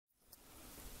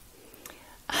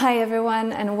Hi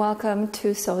everyone and welcome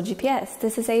to Soul GPS.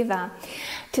 This is Ava.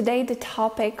 Today the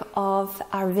topic of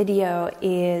our video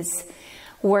is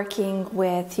working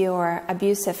with your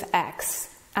abusive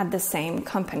ex at the same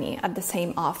company, at the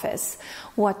same office.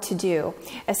 What to do,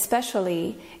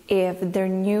 especially if their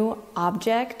new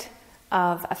object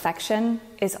of affection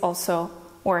is also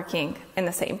working in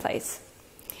the same place.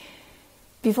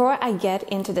 Before I get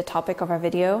into the topic of our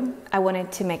video, I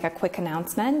wanted to make a quick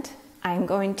announcement. I'm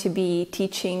going to be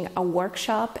teaching a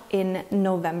workshop in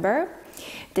November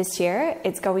this year.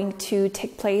 It's going to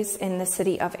take place in the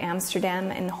city of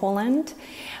Amsterdam in Holland.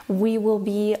 We will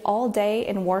be all day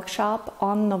in workshop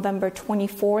on November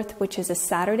 24th, which is a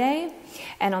Saturday.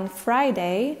 And on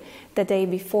Friday, the day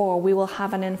before, we will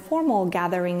have an informal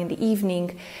gathering in the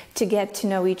evening to get to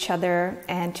know each other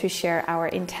and to share our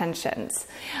intentions.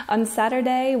 On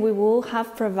Saturday, we will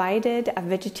have provided a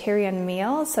vegetarian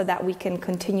meal so that we can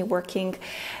continue working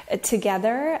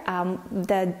together.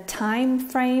 The time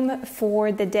frame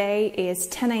for the day is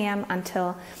 10 a.m.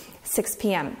 until 6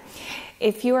 p.m.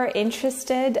 If you are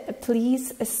interested,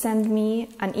 please send me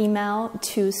an email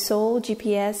to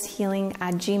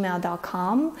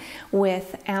soulgpshealing@gmail.com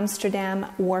with Amsterdam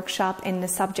workshop in the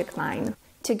subject line.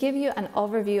 To give you an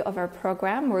overview of our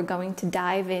program, we're going to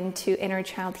dive into inner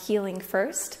child healing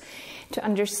first to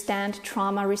understand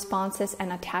trauma responses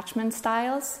and attachment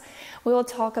styles. We will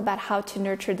talk about how to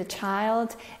nurture the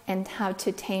child and how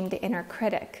to tame the inner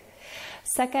critic.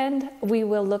 Second, we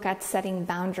will look at setting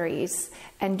boundaries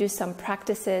and do some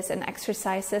practices and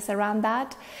exercises around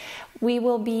that. We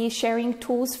will be sharing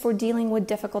tools for dealing with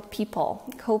difficult people,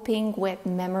 coping with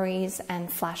memories and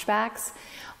flashbacks,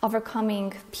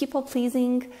 overcoming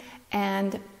people-pleasing,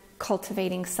 and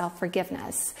cultivating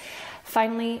self-forgiveness.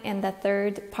 Finally, in the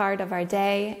third part of our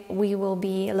day, we will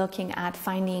be looking at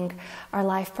finding our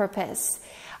life purpose,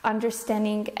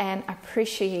 understanding and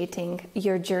appreciating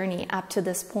your journey up to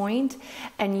this point,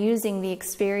 and using the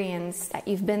experience that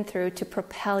you've been through to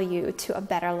propel you to a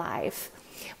better life.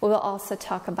 We will also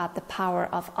talk about the power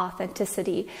of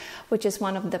authenticity, which is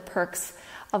one of the perks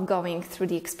of going through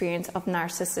the experience of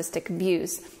narcissistic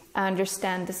abuse. I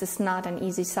understand this is not an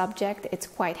easy subject. It's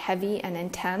quite heavy and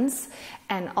intense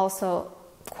and also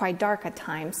quite dark at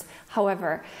times.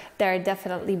 However, there are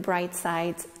definitely bright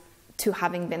sides to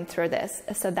having been through this.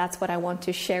 So that's what I want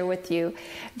to share with you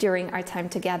during our time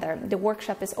together. The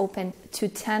workshop is open to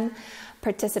 10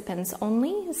 participants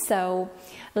only. So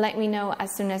let me know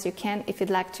as soon as you can if you'd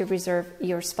like to reserve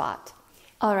your spot.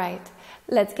 All right,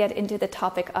 let's get into the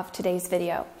topic of today's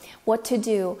video. What to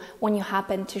do when you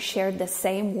happen to share the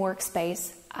same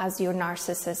workspace as your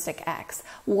narcissistic ex.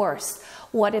 Worse,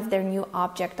 what if their new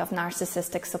object of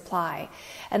narcissistic supply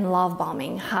and love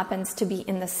bombing happens to be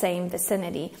in the same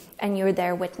vicinity and you're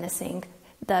there witnessing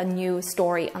the new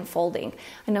story unfolding?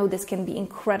 I know this can be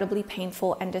incredibly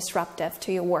painful and disruptive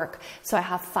to your work, so I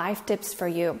have 5 tips for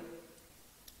you.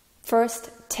 First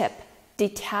tip,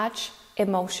 detach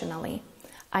emotionally.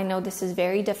 I know this is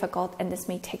very difficult and this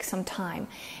may take some time.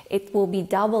 It will be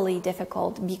doubly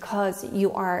difficult because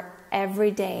you are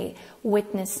every day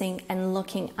witnessing and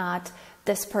looking at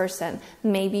this person.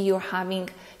 Maybe you're having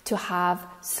to have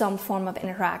some form of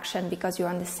interaction because you're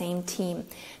on the same team.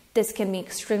 This can be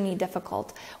extremely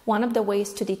difficult. One of the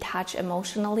ways to detach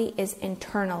emotionally is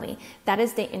internally. That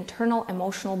is the internal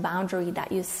emotional boundary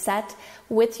that you set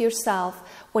with yourself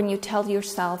when you tell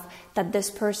yourself that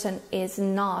this person is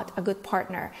not a good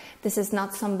partner. This is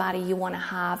not somebody you want to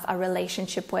have a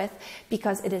relationship with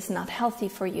because it is not healthy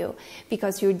for you,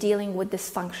 because you're dealing with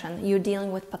dysfunction, you're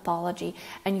dealing with pathology,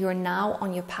 and you're now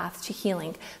on your path to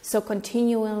healing. So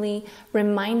continually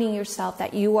reminding yourself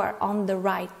that you are on the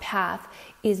right path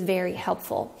is very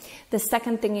helpful. The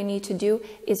second thing you need to do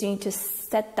is you need to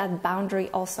set that boundary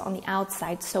also on the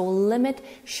outside. So limit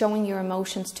showing your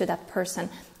emotions to that person.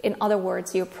 In other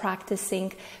words, you're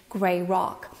practicing gray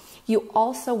rock. You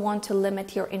also want to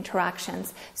limit your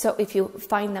interactions. So if you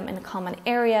find them in common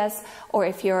areas or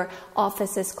if your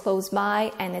office is close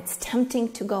by and it's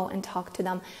tempting to go and talk to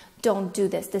them, don't do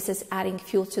this. This is adding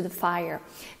fuel to the fire.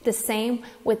 The same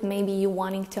with maybe you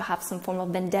wanting to have some form of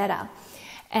vendetta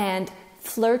and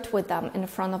flirt with them in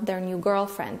front of their new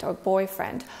girlfriend or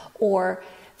boyfriend, or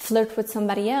flirt with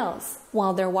somebody else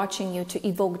while they're watching you to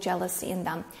evoke jealousy in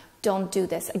them. Don't do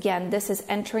this. Again, this is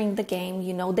entering the game.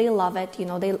 You know they love it. You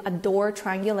know they adore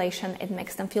triangulation. It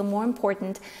makes them feel more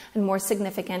important and more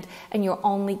significant, and you're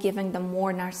only giving them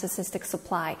more narcissistic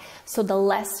supply. So the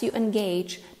less you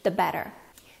engage, the better.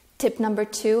 Tip number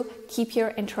 2, keep your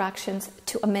interactions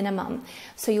to a minimum.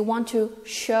 So you want to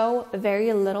show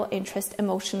very little interest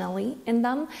emotionally in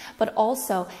them, but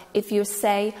also if you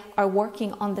say are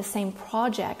working on the same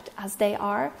project as they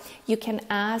are, you can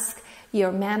ask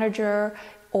your manager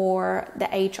or the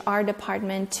HR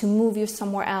department to move you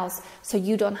somewhere else so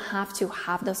you don't have to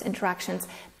have those interactions.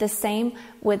 The same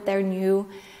with their new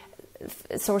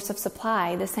source of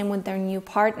supply, the same with their new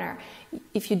partner.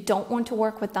 If you don't want to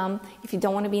work with them, if you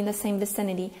don't want to be in the same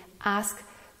vicinity, ask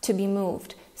to be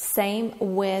moved. Same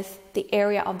with the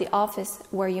area of the office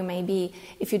where you may be.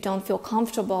 If you don't feel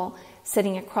comfortable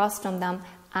sitting across from them,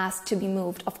 ask to be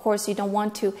moved. Of course, you don't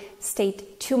want to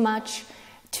state too much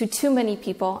to too many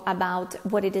people about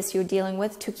what it is you're dealing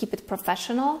with, to keep it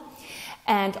professional.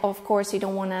 And of course, you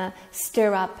don't want to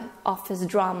stir up office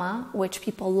drama, which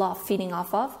people love feeding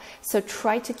off of. So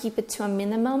try to keep it to a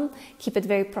minimum, keep it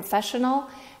very professional.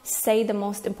 Say the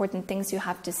most important things you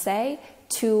have to say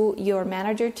to your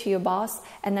manager, to your boss,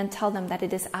 and then tell them that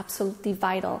it is absolutely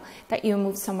vital that you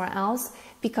move somewhere else,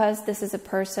 because this is a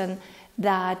person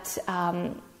that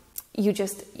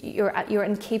you're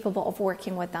incapable of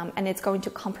working with them, and it's going to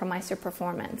compromise your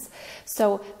performance.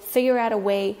 So figure out a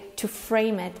way to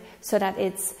frame it so that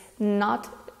it's not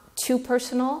too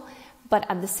personal, but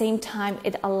at the same time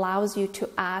it allows you to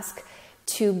ask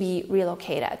to be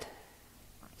relocated.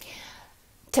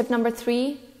 Tip number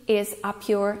 3 is up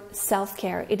your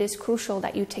self-care. It is crucial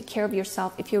that you take care of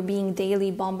yourself if you're being daily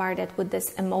bombarded with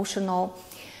this emotional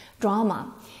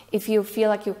drama. If you feel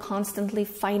like you're constantly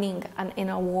fighting an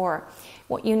inner war,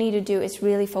 what you need to do is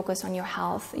really focus on your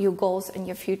health, your goals, and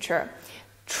your future.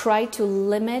 Try to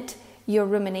limit your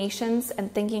ruminations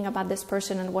and thinking about this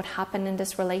person and what happened in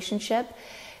this relationship.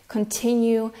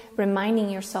 Continue reminding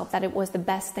yourself that it was the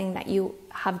best thing that you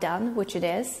have done, which it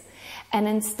is. And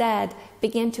instead,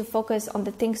 begin to focus on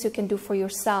the things you can do for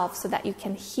yourself so that you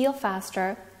can heal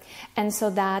faster and so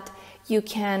that you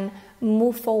can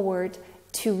move forward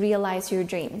to realize your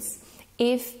dreams.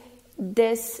 If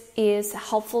this is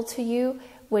helpful to you,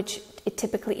 which it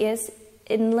typically is,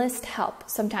 enlist help.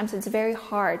 Sometimes it's very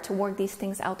hard to work these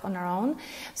things out on our own.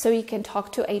 So you can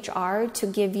talk to HR to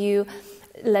give you,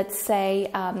 let's say,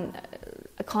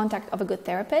 a contact of a good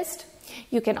therapist.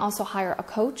 You can also hire a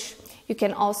coach. You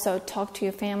can also talk to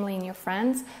your family and your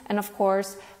friends. And of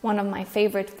course, one of my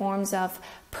favorite forms of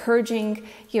purging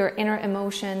your inner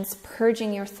emotions,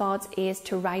 purging your thoughts, is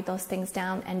to write those things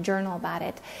down and journal about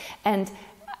it. And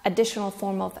additional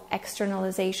form of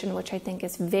externalization, which I think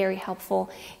is very helpful,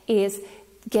 is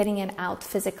getting it out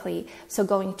physically. So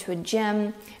going to a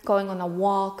gym, going on a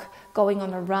walk, going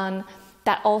on a run.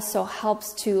 That also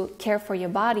helps to care for your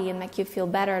body and make you feel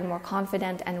better and more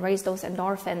confident and raise those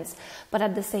endorphins. But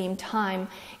at the same time,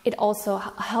 it also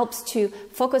helps to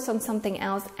focus on something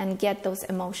else and get those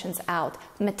emotions out,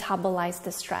 metabolize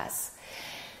the stress.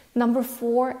 Number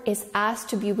 4 is ask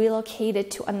to be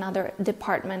relocated to another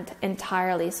department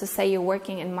entirely. So say you're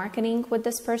working in marketing with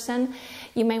this person,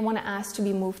 you may want to ask to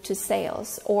be moved to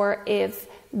sales. Or if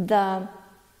the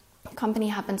company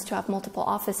happens to have multiple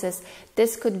offices,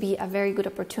 this could be a very good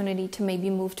opportunity to maybe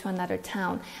move to another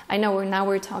town. I know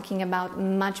we're talking about a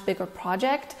much bigger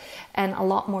project and a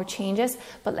lot more changes,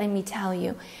 but let me tell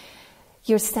you,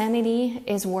 your sanity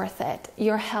is worth it.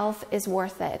 Your health is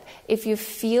worth it. If you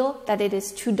feel that it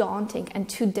is too daunting and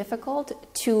too difficult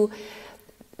to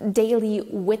daily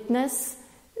witness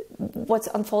what's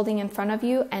unfolding in front of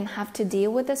you and have to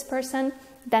deal with this person,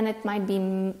 then it might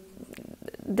be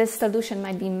this solution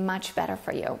might be much better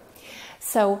for you.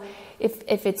 So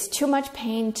if it's too much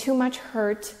pain, too much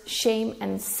hurt, shame,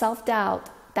 and self-doubt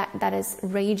that is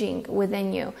raging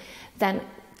within you, then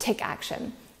take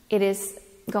action. It is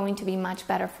going to be much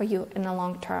better for you in the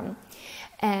long term.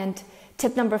 And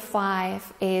tip number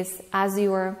 5 is, as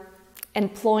you're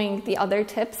employing the other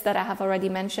tips that I have already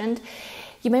mentioned,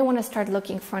 you may want to start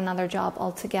looking for another job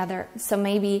altogether. So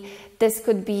maybe this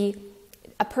could be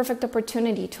a perfect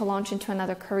opportunity to launch into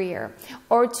another career,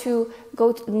 or to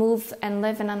move and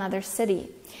live in another city.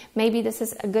 Maybe this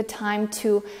is a good time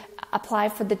to apply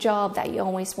for the job that you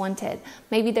always wanted.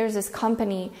 Maybe there's this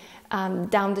company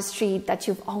down the street that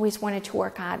you've always wanted to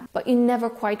work at, but you never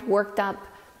quite worked up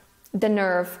the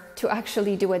nerve to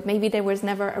actually do it. Maybe there was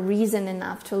never a reason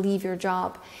enough to leave your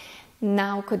job.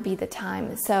 Now could be the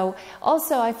time. So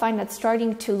also I find that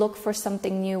starting to look for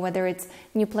something new, whether it's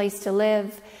a new place to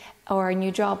live or a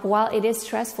new job, while it is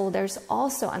stressful, there's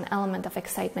also an element of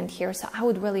excitement here. So I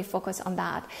would really focus on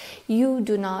that. You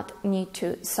do not need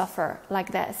to suffer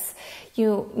like this.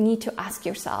 You need to ask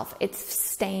yourself if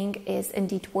staying is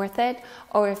indeed worth it,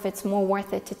 or if it's more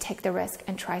worth it to take the risk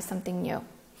and try something new.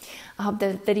 I hope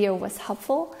the video was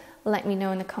helpful. let me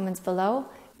know in the comments below.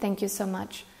 Thank you so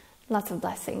much. Lots of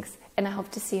blessings, and I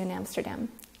hope to see you in Amsterdam.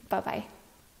 Bye-bye.